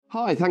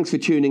Hi, thanks for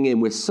tuning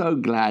in. We're so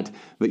glad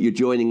that you're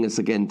joining us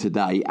again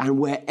today. And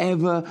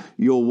wherever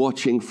you're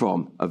watching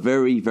from, a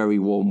very, very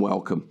warm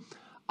welcome.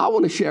 I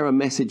want to share a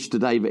message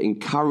today that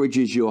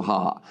encourages your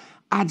heart,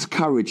 adds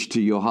courage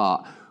to your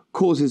heart,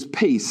 causes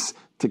peace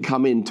to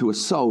come into a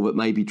soul that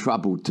may be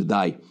troubled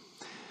today.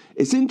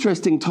 It's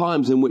interesting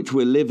times in which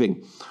we're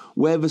living,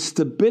 where the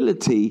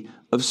stability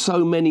of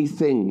so many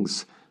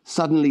things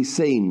suddenly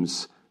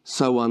seems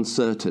so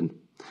uncertain.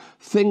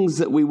 Things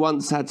that we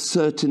once had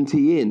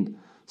certainty in,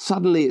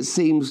 suddenly it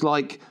seems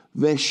like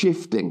they're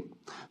shifting.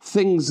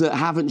 Things that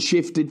haven't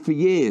shifted for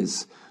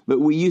years, that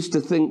we used to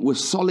think were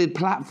solid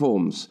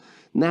platforms,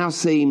 now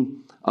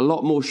seem a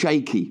lot more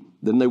shaky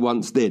than they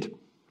once did.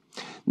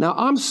 Now,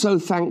 I'm so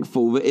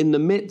thankful that in the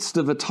midst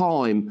of a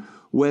time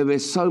where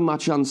there's so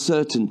much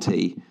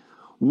uncertainty,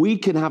 we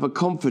can have a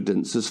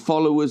confidence as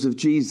followers of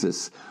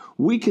Jesus.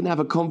 We can have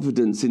a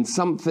confidence in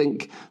something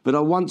that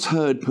I once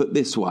heard put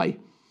this way: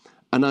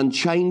 an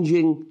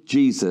unchanging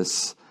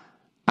Jesus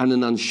and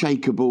an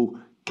unshakable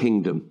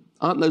kingdom.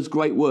 Aren't those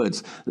great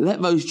words?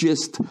 Let those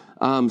just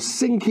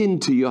sink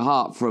into your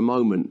heart for a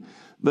moment.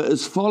 But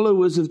as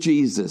followers of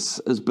Jesus,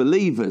 as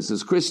believers,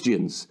 as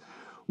Christians,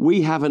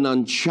 we have an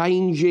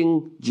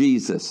unchanging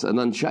Jesus, an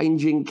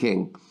unchanging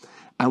King,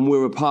 and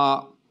we're a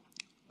part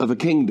of a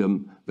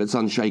kingdom that's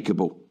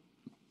unshakable.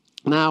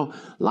 Now,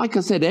 like I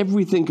said,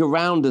 everything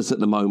around us at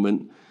the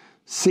moment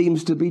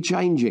seems to be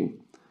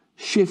changing,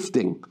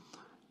 shifting.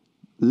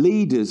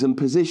 Leaders and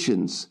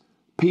positions.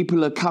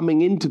 People are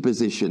coming into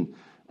position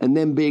and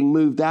then being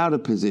moved out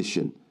of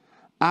position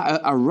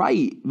at a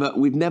rate that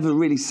we've never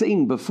really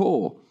seen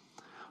before.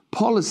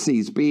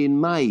 Policies being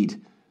made,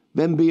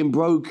 then being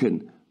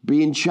broken,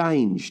 being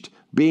changed,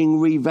 being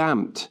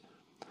revamped.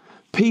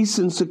 Peace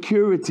and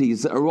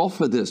securities that are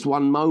offered us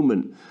one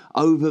moment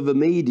over the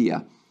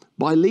media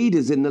by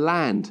leaders in the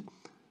land,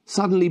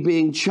 suddenly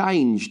being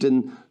changed,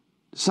 and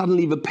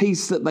suddenly the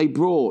peace that they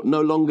brought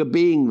no longer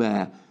being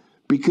there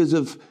because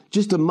of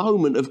just a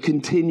moment of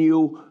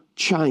continual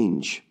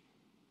change.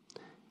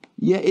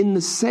 Yet in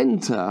the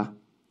centre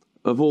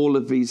of all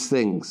of these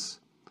things,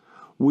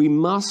 we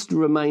must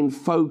remain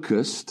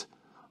focused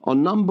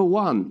on, number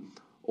one,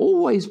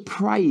 always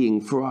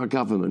praying for our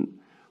government,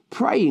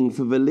 praying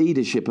for the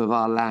leadership of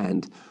our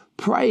land,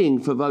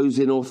 praying for those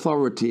in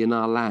authority in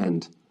our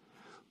land.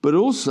 But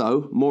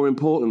also, more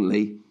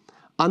importantly,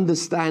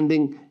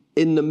 understanding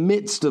in the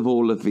midst of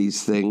all of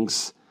these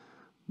things,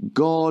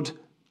 God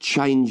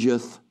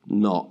changeth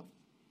not.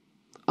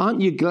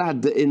 Aren't you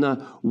glad that in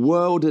a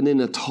world and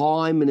in a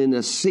time and in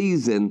a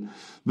season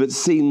that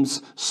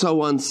seems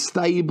so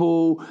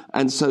unstable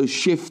and so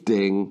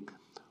shifting,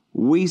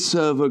 we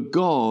serve a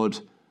God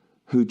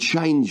who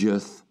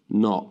changeth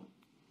not?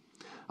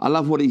 I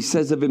love what he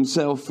says of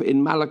himself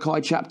in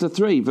Malachi chapter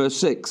 3, verse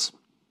 6.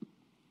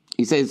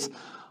 He says,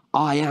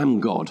 I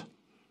am God,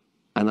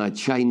 and I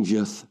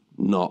changeth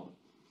not.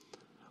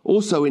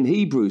 Also in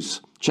Hebrews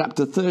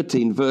chapter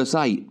 13, verse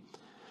 8,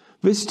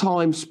 this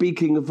time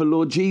speaking of the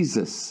Lord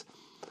Jesus,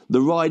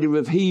 the writer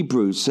of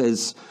Hebrews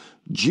says,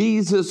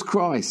 Jesus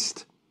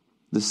Christ,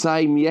 the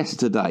same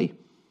yesterday,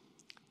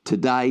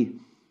 today,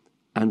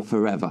 and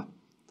forever.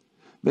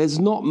 There's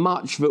not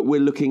much that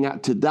we're looking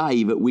at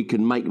today that we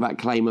can make that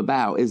claim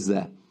about, is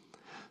there?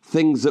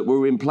 Things that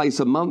were in place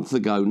a month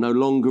ago, no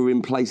longer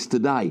in place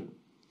today.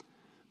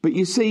 But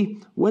you see,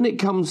 when it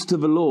comes to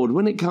the Lord,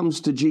 when it comes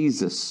to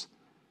Jesus,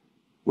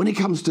 when it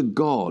comes to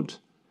God,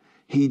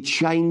 he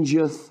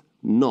changeth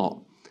not.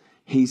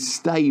 He's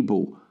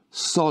stable,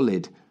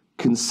 solid,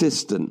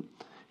 consistent.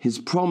 His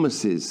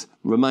promises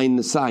remain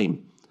the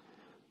same.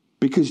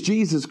 Because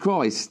Jesus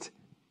Christ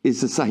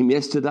is the same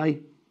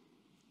yesterday,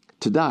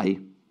 today,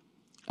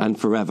 and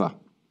forever.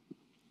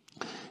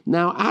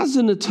 Now, as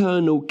an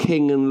eternal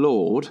King and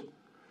Lord,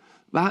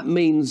 that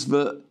means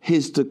that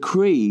his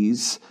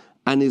decrees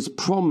and his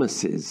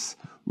promises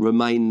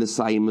remain the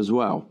same as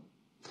well.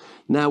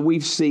 Now,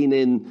 we've seen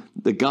in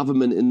the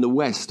government in the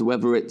West,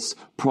 whether it's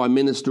prime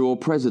minister or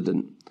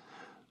president,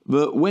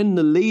 that when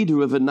the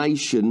leader of a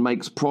nation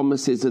makes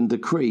promises and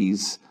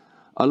decrees,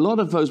 a lot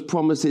of those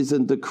promises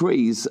and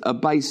decrees are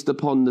based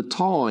upon the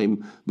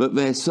time that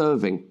they're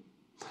serving.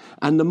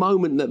 And the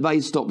moment that they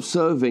stop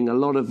serving, a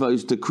lot of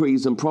those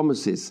decrees and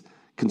promises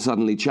can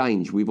suddenly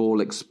change. We've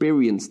all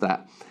experienced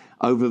that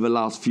over the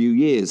last few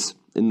years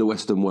in the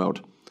Western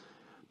world.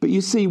 But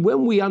you see,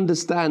 when we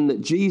understand that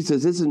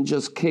Jesus isn't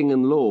just King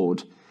and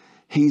Lord,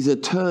 he's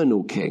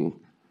eternal King,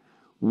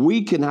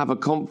 we can have a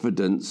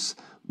confidence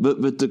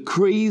that the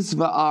decrees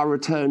that our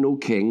eternal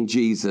King,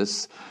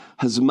 Jesus,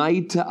 has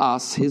made to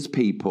us, his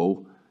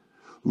people,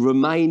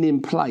 remain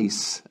in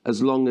place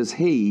as long as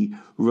he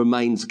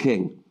remains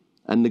King.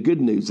 And the good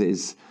news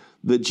is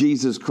that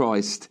Jesus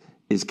Christ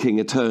is King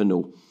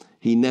eternal.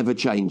 He never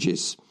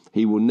changes.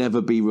 He will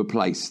never be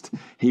replaced.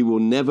 He will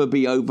never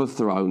be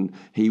overthrown.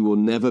 He will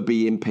never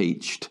be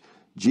impeached.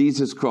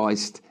 Jesus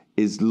Christ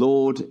is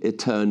Lord,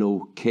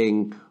 eternal,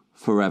 King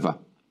forever.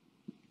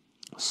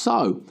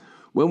 So,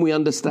 when we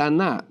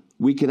understand that,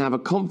 we can have a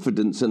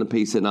confidence and a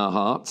peace in our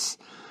hearts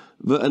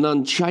that an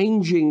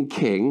unchanging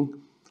king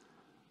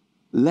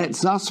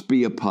lets us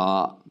be a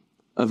part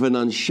of an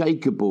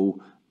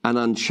unshakable and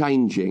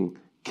unchanging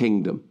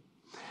kingdom.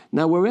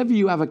 Now, wherever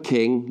you have a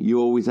king, you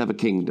always have a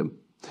kingdom.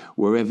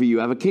 Wherever you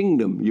have a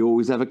kingdom, you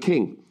always have a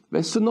king.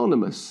 They're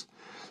synonymous.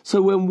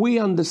 So when we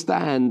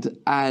understand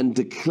and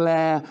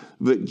declare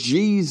that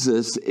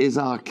Jesus is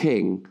our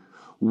king,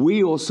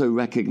 we also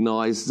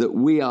recognize that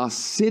we are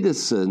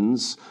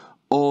citizens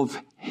of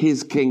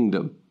his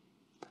kingdom.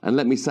 And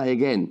let me say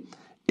again,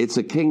 it's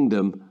a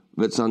kingdom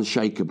that's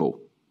unshakable.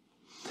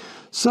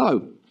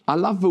 So, I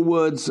love the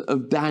words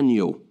of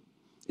Daniel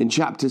in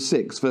chapter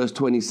 6, verse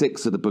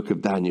 26 of the book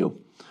of Daniel,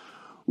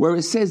 where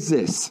it says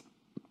this,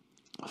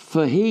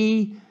 "For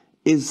he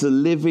is the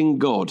living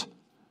God,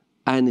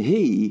 and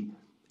he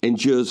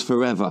endures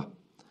forever.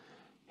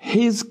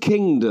 His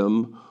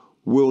kingdom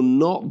will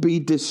not be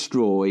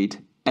destroyed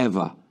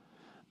ever,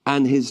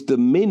 and his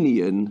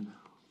dominion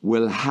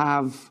will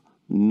have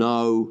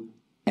no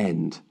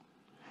end."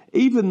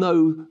 Even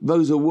though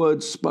those are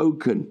words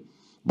spoken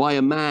by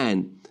a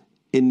man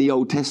in the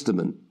Old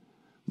Testament,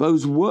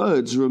 those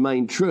words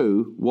remain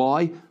true.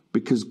 Why?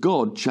 Because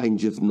God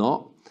changeth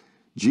not.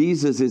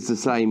 Jesus is the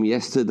same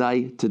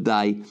yesterday,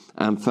 today,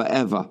 and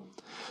forever.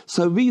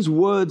 So these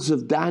words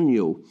of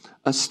Daniel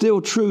are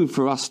still true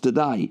for us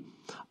today.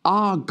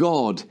 Our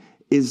God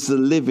is the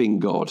living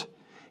God.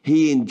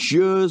 He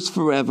endures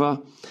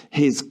forever.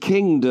 His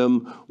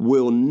kingdom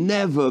will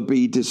never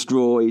be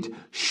destroyed,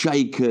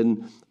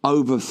 shaken,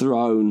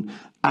 overthrown,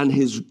 and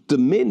his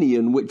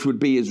dominion, which would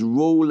be his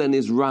rule and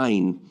his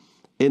reign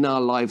in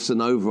our lives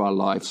and over our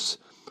lives,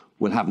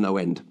 will have no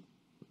end.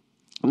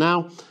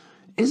 Now,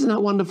 isn't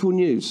that wonderful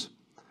news?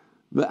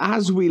 That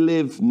as we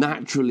live,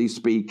 naturally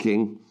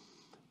speaking,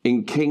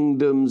 in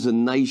kingdoms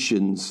and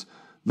nations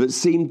that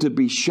seem to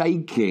be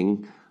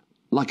shaking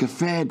like a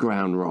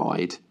fairground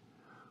ride,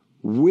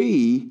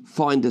 we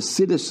find a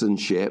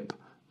citizenship,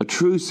 a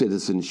true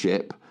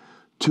citizenship,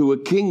 to a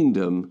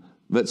kingdom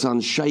that's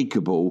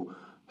unshakable,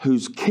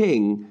 whose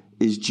king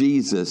is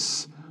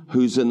Jesus,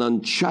 who's an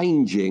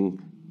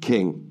unchanging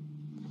king.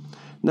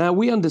 Now,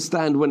 we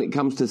understand when it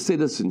comes to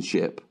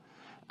citizenship,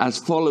 as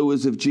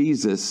followers of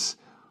Jesus,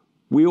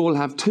 we all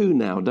have two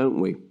now, don't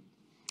we?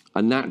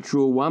 A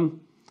natural one,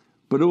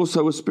 but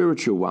also a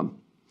spiritual one.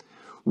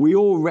 We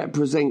all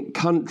represent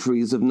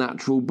countries of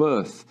natural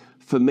birth.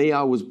 For me,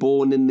 I was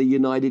born in the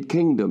United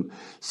Kingdom.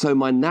 So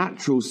my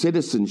natural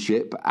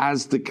citizenship,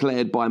 as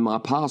declared by my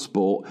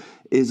passport,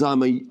 is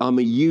I'm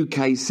a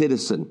UK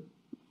citizen.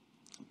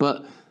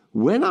 But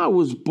when I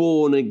was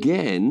born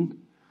again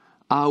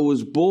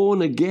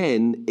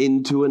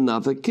into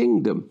another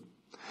kingdom.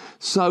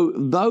 So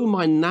though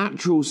my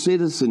natural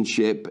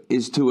citizenship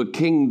is to a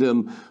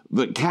kingdom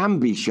that can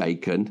be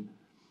shaken,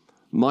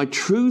 my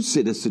true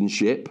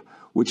citizenship,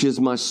 which is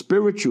my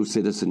spiritual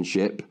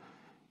citizenship,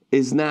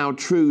 is now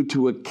true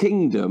to a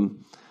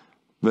kingdom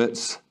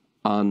that's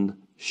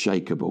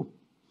unshakable.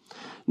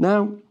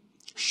 Now,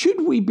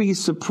 should we be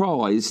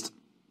surprised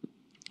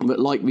that,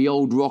 like the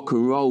old rock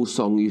and roll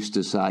song used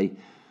to say,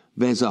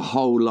 there's a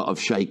whole lot of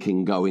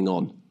shaking going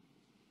on?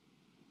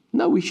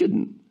 No, we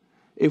shouldn't.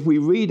 If we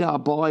read our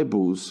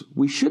Bibles,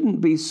 we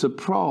shouldn't be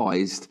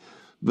surprised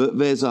that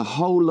there's a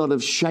whole lot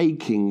of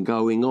shaking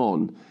going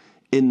on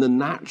in the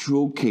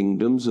natural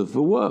kingdoms of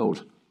the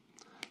world.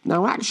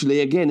 Now,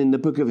 actually, again, in the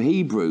book of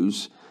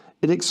Hebrews,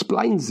 it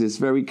explains this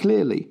very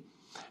clearly.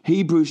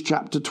 Hebrews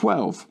chapter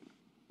 12.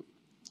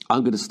 I'm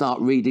going to start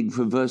reading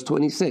from verse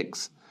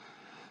 26.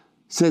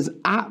 It says,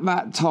 "At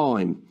that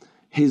time,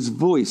 his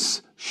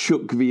voice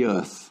shook the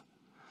earth.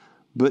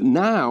 But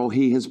now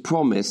he has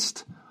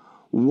promised,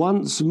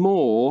 once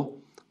more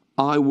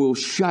I will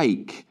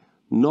shake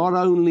not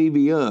only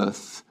the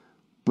earth,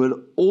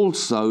 but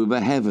also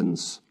the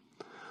heavens."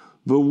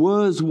 The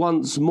words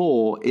 "once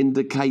more"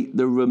 indicate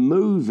the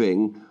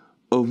removing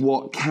of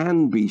what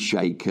can be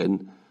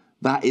shaken,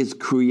 that is,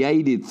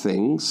 created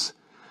things,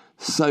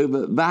 so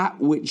that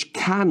that which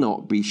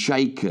cannot be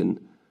shaken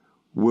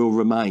will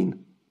remain.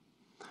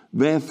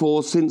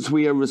 Therefore, since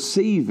we are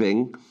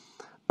receiving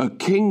a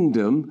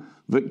kingdom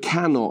that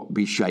cannot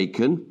be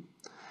shaken,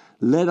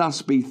 let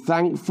us be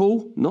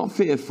thankful, not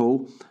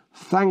fearful,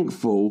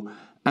 thankful,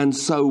 and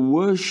so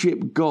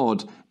worship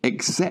God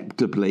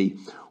acceptably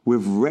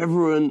with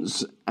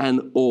reverence and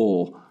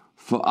awe,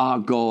 for our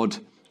God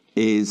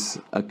is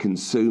a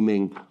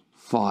consuming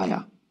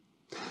fire.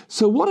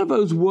 So what do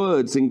those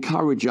words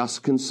encourage us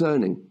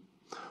concerning?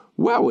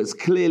 Well, it's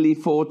clearly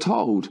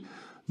foretold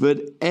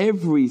that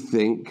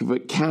everything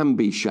that can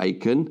be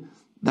shaken,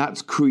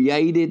 that's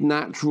created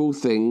natural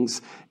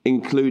things,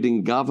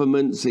 including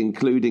governments,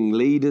 including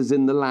leaders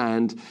in the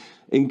land,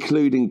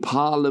 including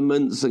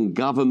parliaments and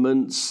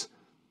governments,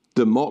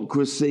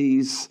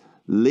 democracies,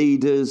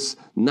 leaders,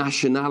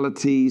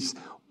 nationalities,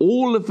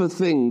 all of the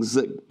things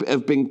that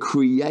have been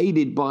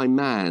created by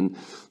man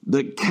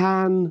that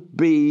can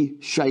be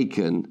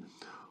shaken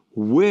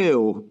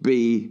will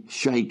be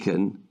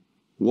shaken.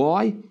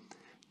 Why?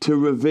 To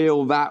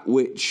reveal that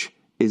which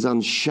is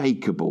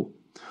unshakable.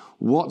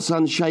 What's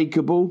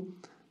unshakable?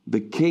 the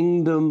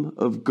kingdom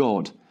of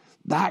God,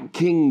 that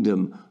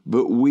kingdom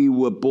that we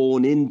were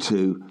born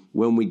into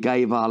when we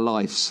gave our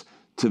lives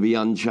to the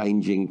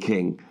unchanging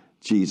King,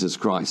 Jesus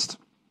Christ.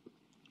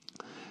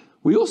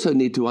 We also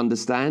need to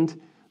understand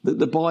that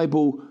the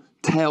Bible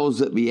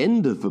tells at the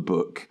end of the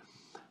book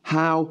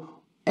how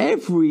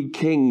every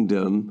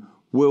kingdom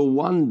will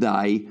one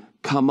day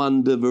come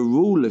under the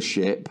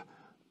rulership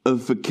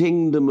of the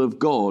kingdom of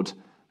God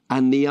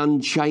and the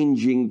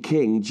unchanging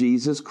King,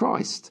 Jesus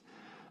Christ.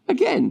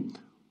 Again,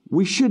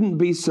 we shouldn't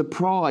be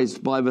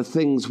surprised by the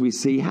things we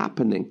see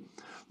happening.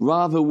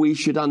 Rather, we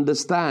should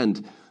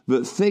understand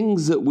that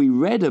things that we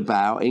read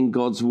about in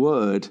God's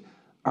word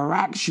are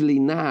actually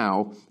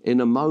now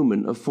in a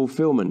moment of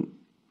fulfillment.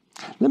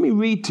 Let me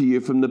read to you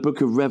from the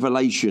book of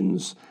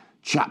Revelations,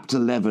 chapter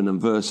 11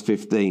 and verse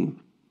 15.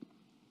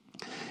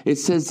 It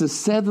says, "The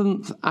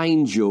seventh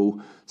angel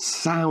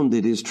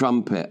sounded his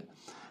trumpet,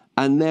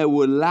 and there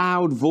were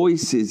loud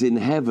voices in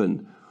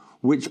heaven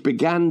which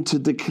began to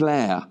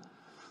declare,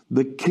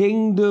 'The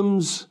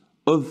kingdoms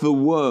of the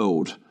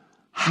world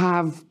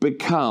have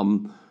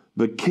become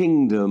the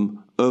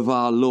kingdom of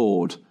our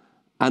Lord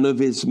and of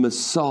his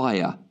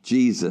Messiah,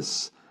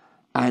 Jesus,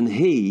 and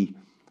he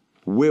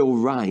will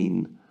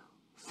reign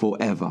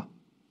forever.'"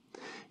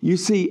 You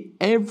see,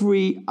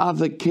 every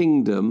other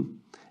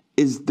kingdom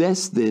is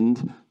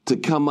destined to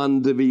come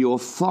under the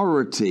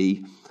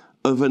authority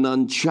of an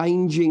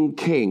unchanging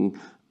king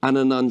and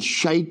an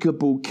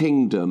unshakable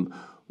kingdom,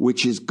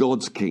 which is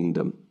God's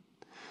kingdom.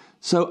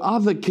 So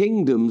other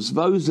kingdoms,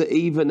 those that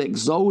even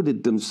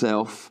exalted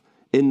themselves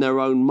in their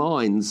own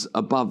minds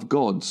above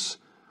God's,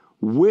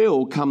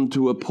 will come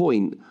to a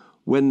point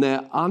when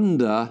they're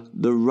under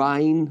the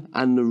reign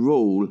and the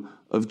rule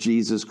of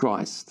Jesus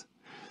Christ.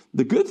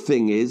 The good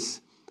thing is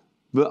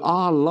that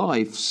our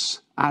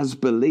lives as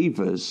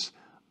believers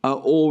are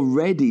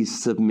already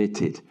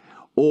submitted,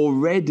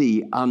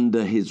 already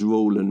under his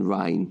rule and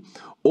reign,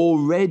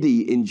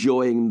 already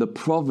enjoying the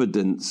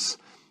providence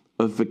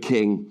of the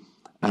King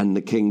and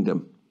the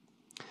kingdom.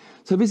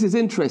 So this is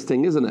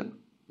interesting, isn't it?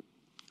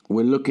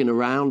 We're looking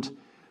around,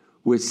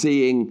 we're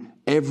seeing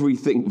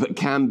everything that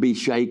can be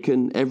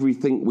shaken,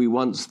 everything we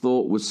once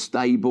thought was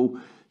stable,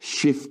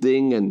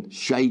 shifting and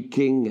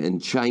shaking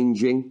and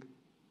changing.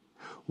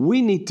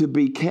 We need to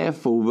be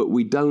careful that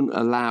we don't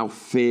allow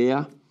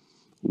fear,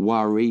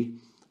 worry,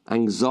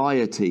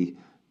 anxiety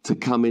to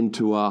come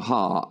into our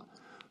heart,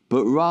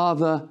 but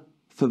rather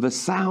for the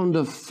sound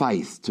of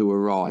faith to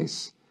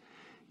arise.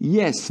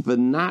 Yes, the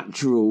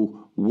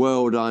natural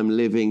world I'm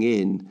living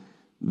in,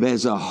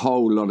 there's a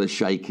whole lot of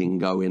shaking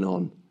going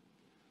on.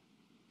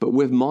 But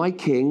with my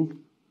King,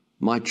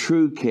 my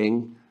true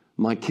King,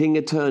 my King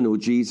eternal,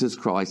 Jesus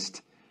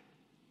Christ,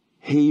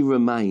 he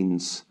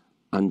remains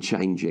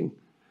unchanging.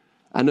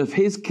 And of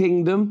his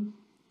kingdom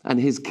and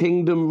his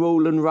kingdom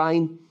rule and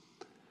reign,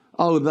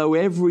 although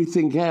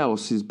everything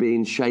else is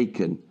being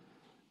shaken,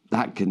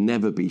 that can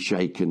never be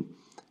shaken.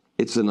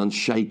 It's an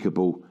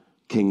unshakable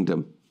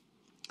kingdom.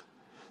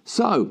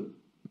 So,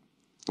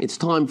 it's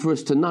time for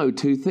us to know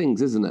two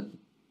things, isn't it?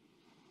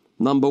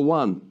 Number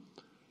one,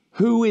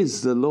 who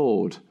is the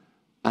Lord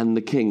and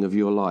the King of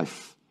your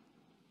life?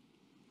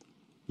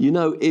 You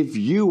know, if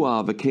you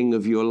are the King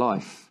of your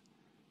life,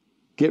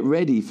 get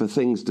ready for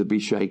things to be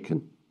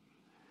shaken.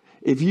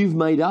 If you've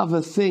made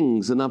other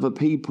things and other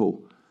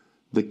people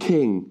the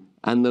King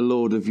and the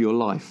Lord of your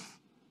life,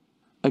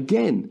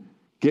 again,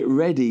 get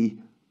ready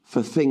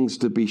for things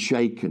to be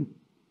shaken.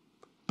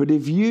 But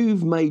if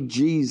you've made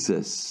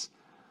Jesus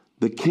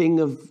the King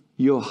of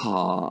your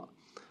heart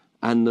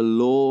and the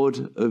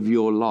Lord of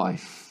your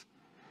life,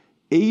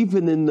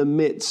 even in the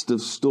midst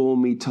of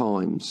stormy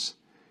times,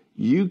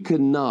 you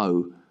can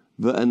know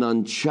that an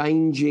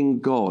unchanging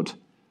God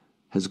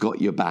has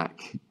got your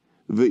back,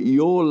 that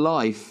your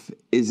life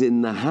is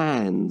in the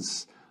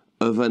hands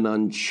of an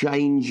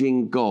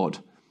unchanging God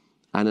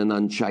and an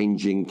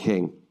unchanging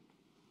King.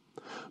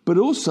 But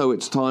also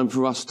it's time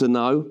for us to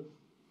know,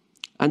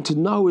 and to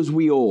know as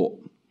we ought,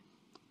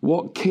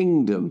 what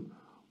kingdom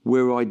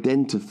we're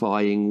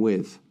identifying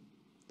with.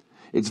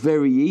 It's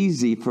very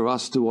easy for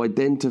us to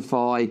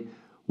identify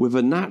with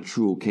a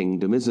natural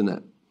kingdom, isn't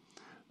it?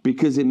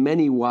 Because in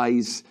many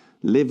ways,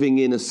 living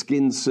in a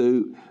skin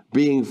suit,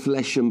 being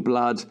flesh and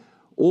blood,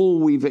 all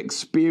we've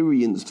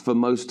experienced for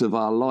most of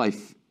our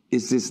life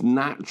is this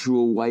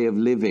natural way of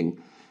living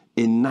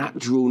in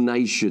natural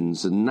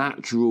nations and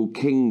natural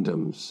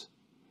kingdoms.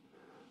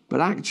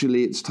 But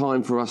actually, it's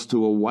time for us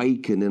to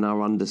awaken in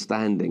our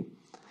understanding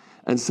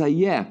and say,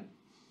 yeah,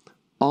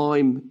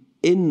 I'm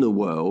in the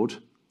world,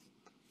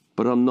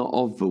 but I'm not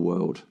of the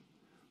world.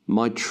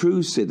 My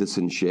true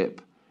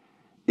citizenship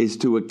is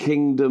to a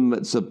kingdom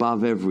that's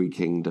above every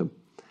kingdom,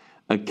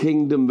 a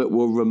kingdom that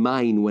will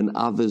remain when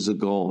others are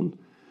gone,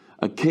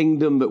 a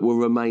kingdom that will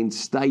remain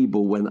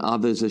stable when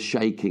others are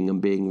shaking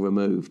and being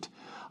removed.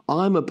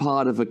 I'm a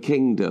part of a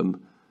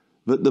kingdom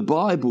that the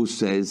Bible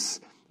says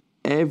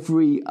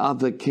every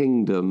other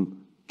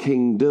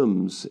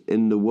kingdoms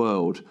in the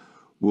world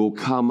will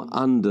come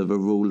under the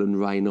rule and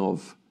reign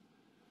of.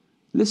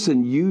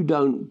 Listen, you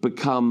don't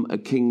become a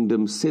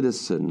kingdom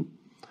citizen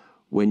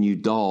when you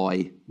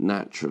die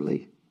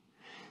naturally.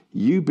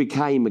 You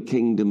became a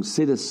kingdom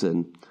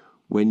citizen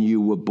when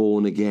you were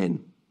born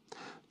again.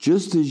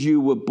 Just as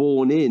you were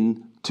born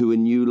into a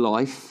new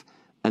life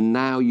and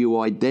now you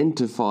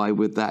identify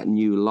with that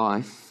new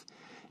life,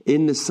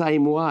 in the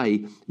same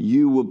way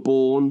you were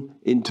born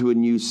into a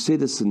new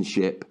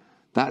citizenship,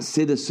 that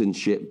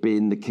citizenship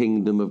being the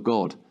kingdom of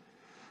God.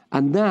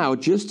 And now,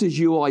 just as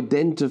you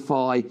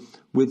identify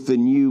with the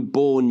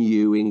newborn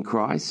you in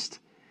Christ,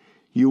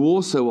 you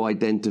also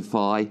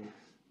identify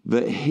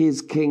that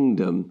his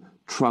kingdom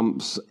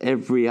trumps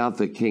every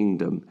other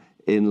kingdom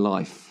in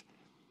life.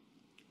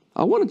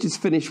 I want to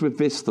just finish with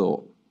this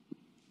thought,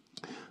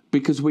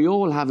 because we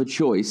all have a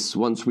choice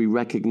once we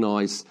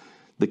recognize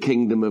the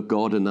kingdom of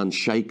God, an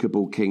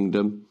unshakable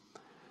kingdom,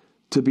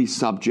 to be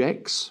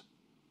subjects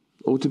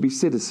or to be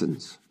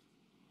citizens.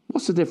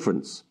 What's the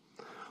difference?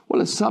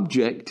 Well, a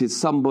subject is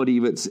somebody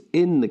that's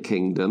in the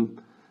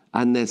kingdom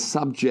and they're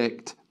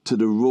subject to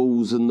the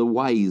rules and the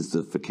ways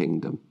of the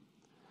kingdom.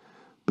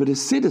 But a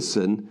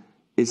citizen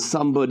is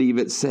somebody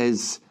that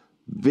says,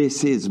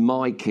 this is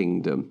my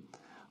kingdom.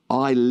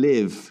 I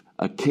live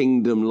a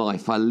kingdom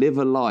life. I live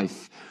a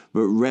life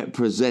that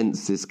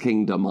represents this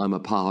kingdom I'm a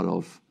part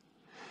of.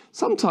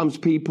 Sometimes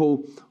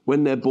people,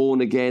 when they're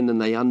born again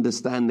and they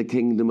understand the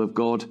kingdom of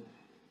God,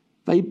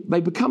 they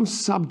become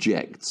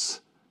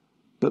subjects,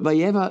 but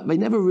they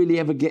never really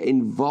ever get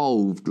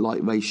involved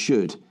like they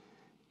should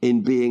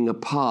in being a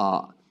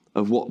part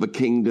of what the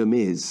kingdom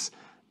is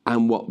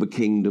and what the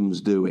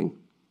kingdom's doing.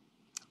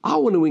 I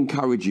want to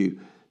encourage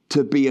you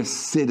to be a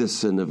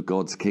citizen of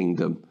God's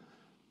kingdom,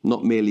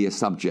 not merely a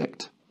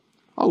subject.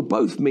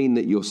 Both mean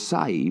that you're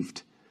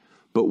saved,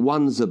 but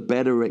one's a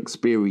better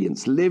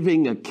experience.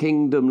 Living a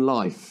kingdom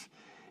life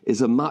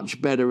is a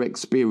much better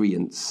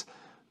experience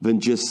than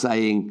just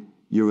saying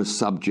you're a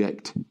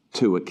subject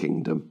to a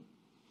kingdom.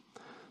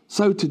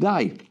 So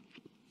today,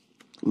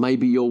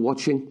 maybe you're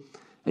watching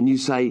and you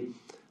say,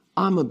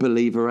 I'm a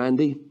believer,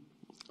 Andy.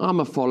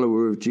 I'm a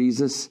follower of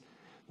Jesus.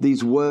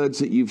 These words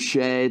that you've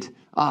shared,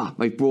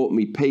 they've brought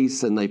me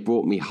peace and they've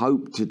brought me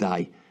hope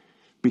today,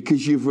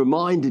 because you've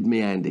reminded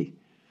me, Andy,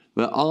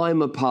 that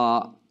I'm a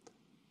part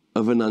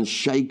of an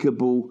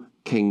unshakable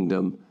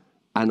kingdom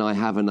and I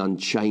have an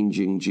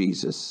unchanging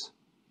Jesus.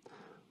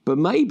 But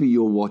maybe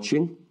you're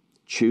watching,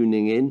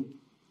 tuning in.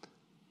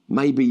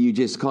 Maybe you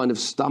just kind of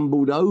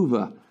stumbled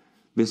over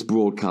this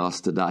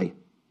broadcast today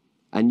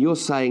and you're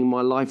saying,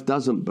 my life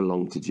doesn't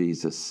belong to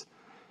Jesus.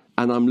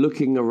 And I'm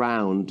looking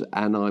around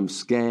and I'm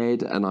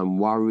scared and I'm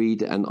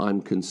worried and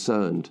I'm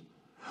concerned.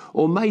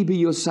 Or maybe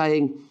you're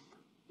saying,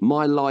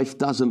 my life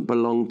doesn't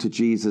belong to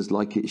Jesus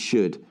like it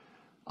should.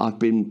 I've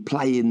been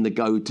playing the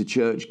go to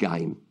church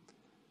game,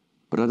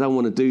 but I don't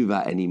want to do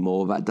that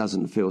anymore. That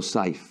doesn't feel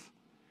safe.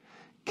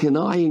 Can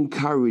I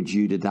encourage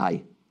you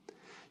today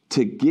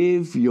to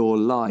give your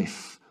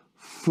life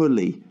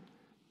fully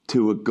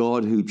to a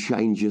God who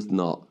changeth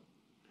not?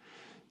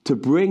 To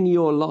bring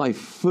your life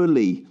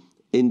fully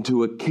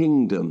into a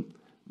kingdom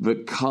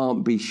that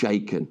can't be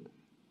shaken.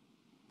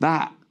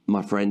 That,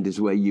 my friend, is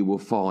where you will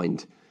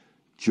find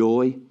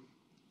joy,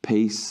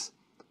 peace,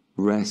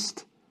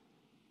 rest,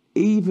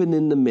 even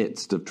in the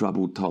midst of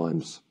troubled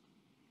times.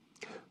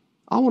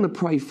 I want to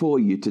pray for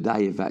you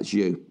today, if that's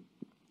you,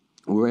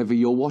 wherever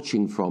you're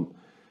watching from.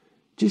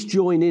 Just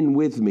join in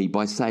with me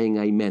by saying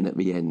amen at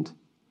the end.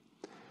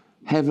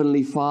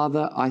 Heavenly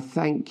Father, I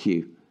thank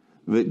you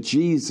that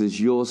Jesus,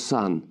 your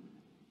Son,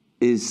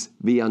 is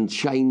the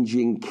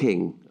unchanging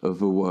King of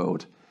the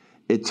world,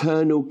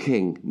 eternal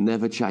King,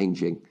 never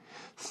changing.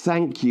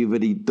 Thank you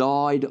that he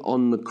died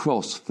on the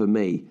cross for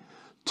me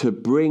to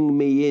bring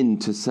me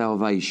into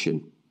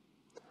salvation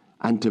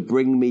and to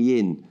bring me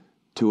in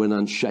to an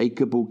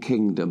unshakable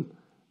kingdom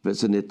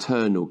that's an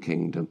eternal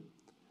kingdom.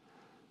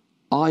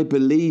 I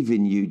believe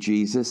in you,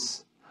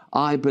 Jesus.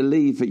 I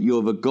believe that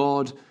you're the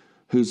God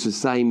who's the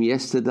same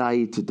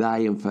yesterday,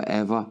 today, and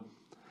forever.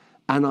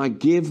 And I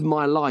give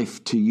my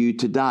life to you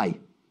today,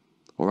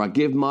 or I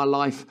give my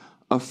life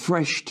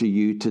afresh to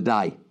you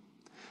today.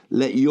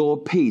 Let your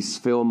peace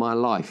fill my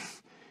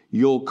life.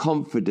 Your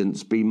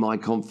confidence be my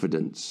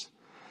confidence.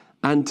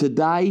 And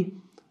today,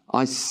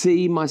 I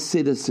see my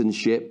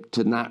citizenship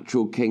to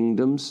natural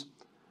kingdoms,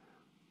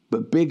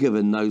 but bigger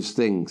than those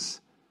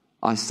things,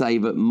 I say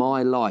that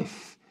my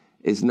life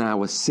is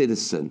now a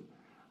citizen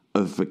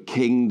of the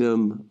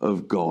kingdom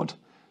of God.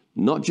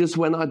 Not just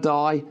when I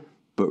die,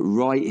 but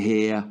right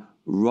here,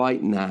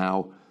 right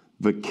now.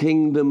 The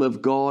kingdom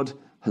of God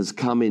has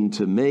come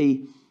into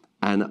me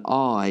and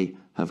I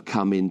have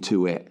come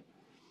into it.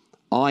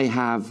 I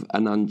have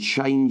an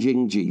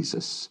unchanging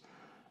Jesus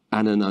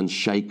and an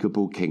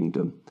unshakable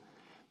kingdom.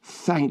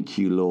 Thank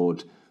you,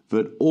 Lord,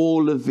 that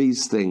all of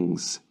these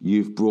things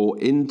you've brought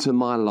into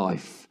my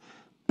life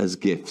as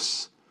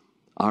gifts.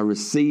 I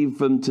receive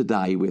them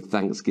today with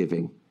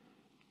thanksgiving.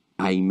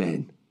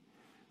 Amen.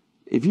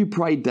 If you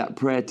prayed that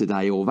prayer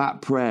today, or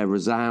that prayer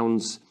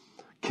resounds,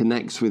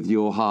 connects with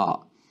your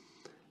heart,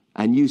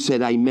 and you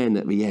said amen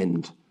at the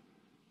end,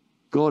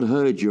 God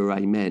heard your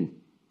amen.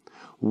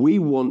 We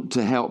want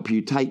to help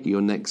you take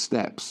your next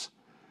steps.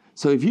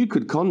 So if you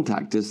could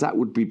contact us, that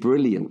would be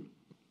brilliant.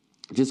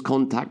 Just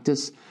contact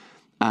us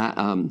at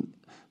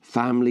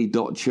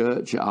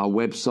family.church, at our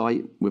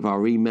website with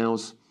our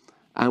emails,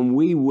 and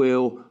we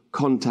will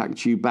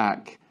contact you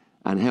back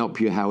and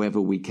help you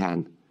however we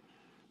can.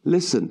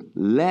 Listen,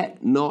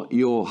 let not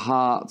your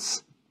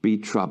hearts be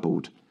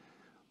troubled.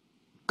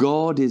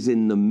 God is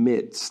in the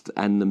midst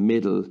and the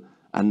middle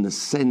and the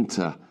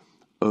center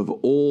of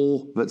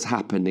all that's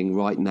happening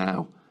right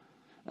now.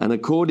 And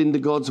according to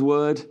God's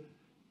word,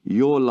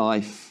 your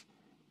life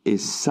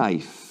is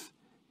safe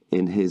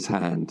in his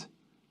hand.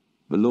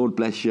 The Lord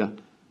bless you.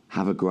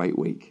 Have a great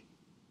week.